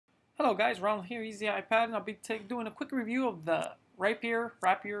Hello guys, Ronald here, Easy iPad, and I'll be doing a quick review of the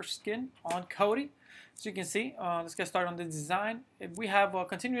Rapier skin on KODI. As you can see, let's get started on the design. We have a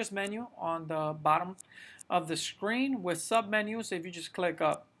continuous menu on the bottom of the screen with sub-menus. If you just click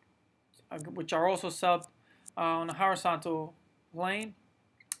up, which are also sub on the horizontal plane.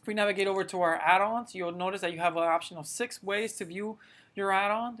 If we navigate over to our add-ons, you'll notice that you have an option of 6 ways to view your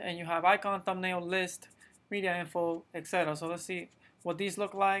add-on, and you have icon, thumbnail, list, media info, etc. So let's see what these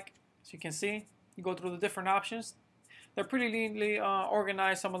look like. As you can see, you go through the different options. They're pretty neatly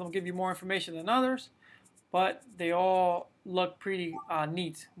organized. Some of them give you more information than others, but they all look pretty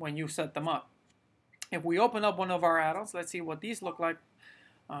neat when you set them up. If we open up one of our add-ons, let's see what these look like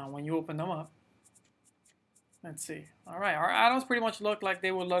when you open them up. Let's see. All right, our add-ons pretty much look like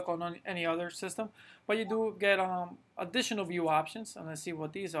they would look on any other system, but you do get additional view options, and let's see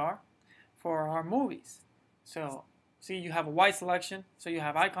what these are for our movies. So see, you have a wide selection. So you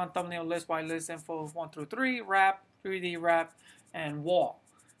have icon, thumbnail, list, white list, info 1 through 3, wrap, 3D wrap, and wall.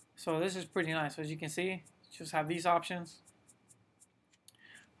 So this is pretty nice. So as you can see, just have these options.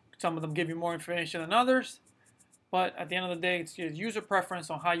 Some of them give you more information than others, but at the end of the day, it's your user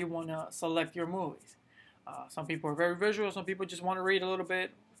preference on how you want to select your movies. Some people are very visual. Some people just want to read a little bit,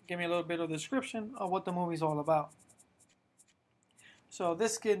 give me a little bit of description of what the movie's all about. So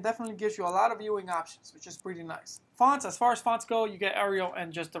this skin definitely gives you a lot of viewing options, which is pretty nice. Fonts, as far as fonts go, you get Arial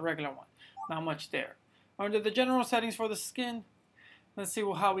and just the regular one. Not much there. Under the general settings for the skin, let's see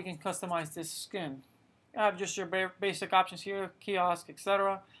how we can customize this skin. You have just your basic options here, kiosk,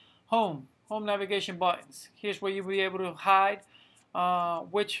 etc. Home navigation buttons. Here's where you'll be able to hide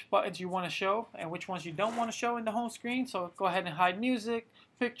which buttons you want to show and which ones you don't want to show in the home screen. So go ahead and hide music,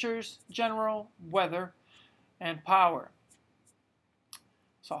 pictures, general, weather, and power.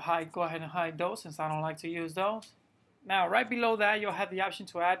 So go ahead and hide those since I don't like to use those. Now right below that you'll have the option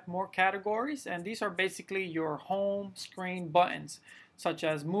to add more categories, and these are basically your home screen buttons such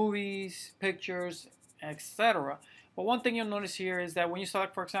as movies, pictures, etc. But one thing you'll notice here is that when you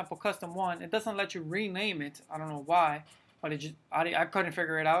select, for example, custom 1, it doesn't let you rename it. I don't know why, but I couldn't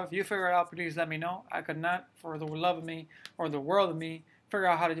figure it out. If you figure it out, please let me know. I could not, for the love of me or the world of me, figure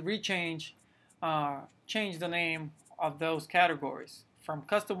out how to change the name of those categories from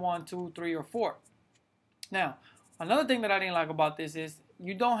custom 1, 2, 3, or 4. Now, another thing that I didn't like about this is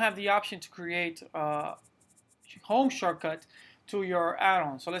you don't have the option to create a home shortcut to your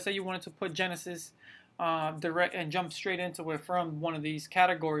add-on. So let's say you wanted to put Genesis direct and jump straight into it from one of these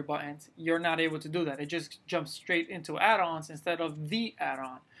category buttons. You're not able to do that. It just jumps straight into add-ons instead of the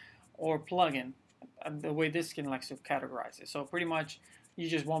add-on or plugin, the way this skin likes to categorize it. So pretty much you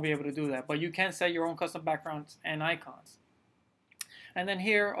just won't be able to do that. But you can set your own custom backgrounds and icons. And then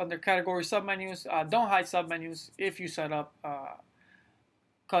here under category submenus, don't hide submenus if you set up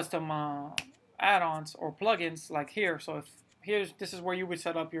custom add-ons or plugins like here. So this is where you would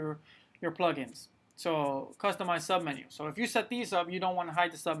set up your plugins. So customize submenu. So if you set these up, you don't want to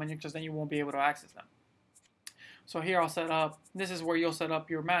hide the submenu because then you won't be able to access them. So here I'll set up, this is where you'll set up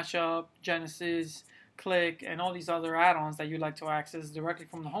your mashup, Genesis, Click, and all these other add-ons that you like to access directly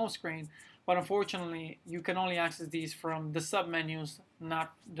from the home screen. But unfortunately, you can only access these from the submenus,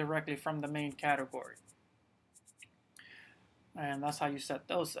 not directly from the main category. And that's how you set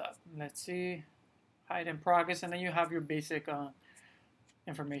those up. Let's see, hide in progress, and then you have your basic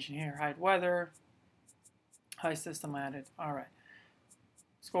information here. Hide weather, hide system added. All right,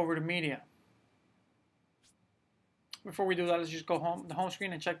 let's go over to media. Before we do that, let's just go the home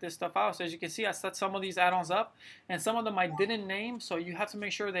screen and check this stuff out. So as you can see, I set some of these add-ons up, and some of them I didn't name, so you have to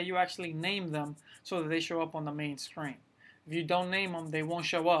make sure that you actually name them so that they show up on the main screen. If you don't name them, they won't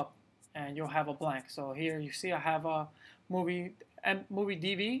show up, and you'll have a blank. So here you see I have a movie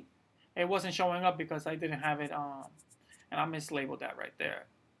DV. It wasn't showing up because I didn't have it, and I mislabeled that right there.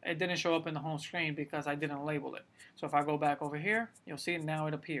 It didn't show up in the home screen because I didn't label it. So if I go back over here, you'll see now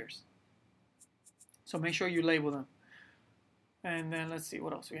it appears. So make sure you label them. And then let's see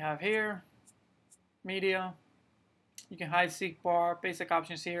what else we have here. Media. You can hide seek bar, basic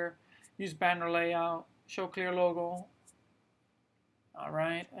options here. Use banner layout, show clear logo. All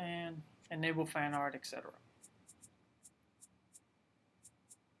right, and enable fan art, etc.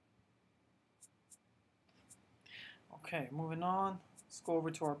 Okay, moving on. Let's go over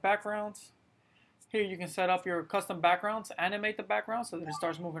to our backgrounds. Here you can set up your custom backgrounds, animate the background so that it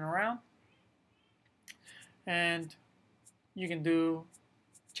starts moving around. And you can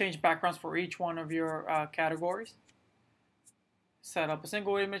change backgrounds for each one of your categories. Set up a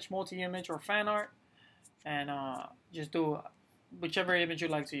single image, multi-image, or fan art, and just do whichever image you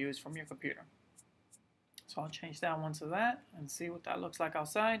like to use from your computer. So I'll change that one to that and see what that looks like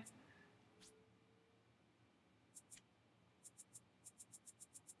outside.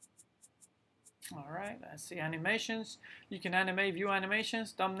 Alright, let's see animations. You can animate, view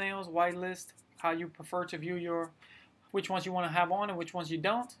animations, thumbnails, whitelist, how you prefer to view your, which ones you want to have on and which ones you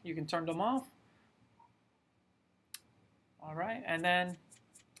don't. You can turn them off. Alright, and then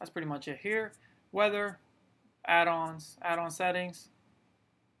that's pretty much it here. Weather, add-ons, add-on settings,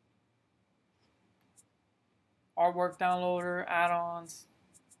 artwork downloader, add-ons,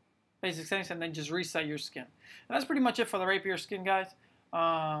 basic settings, and then just reset your skin. And that's pretty much it for the Rapier skin, guys.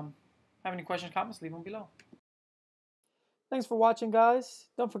 Have any questions, comments, leave them below. Thanks for watching, guys.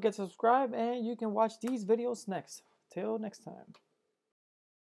 Don't forget to subscribe, and you can watch these videos next. Till next time.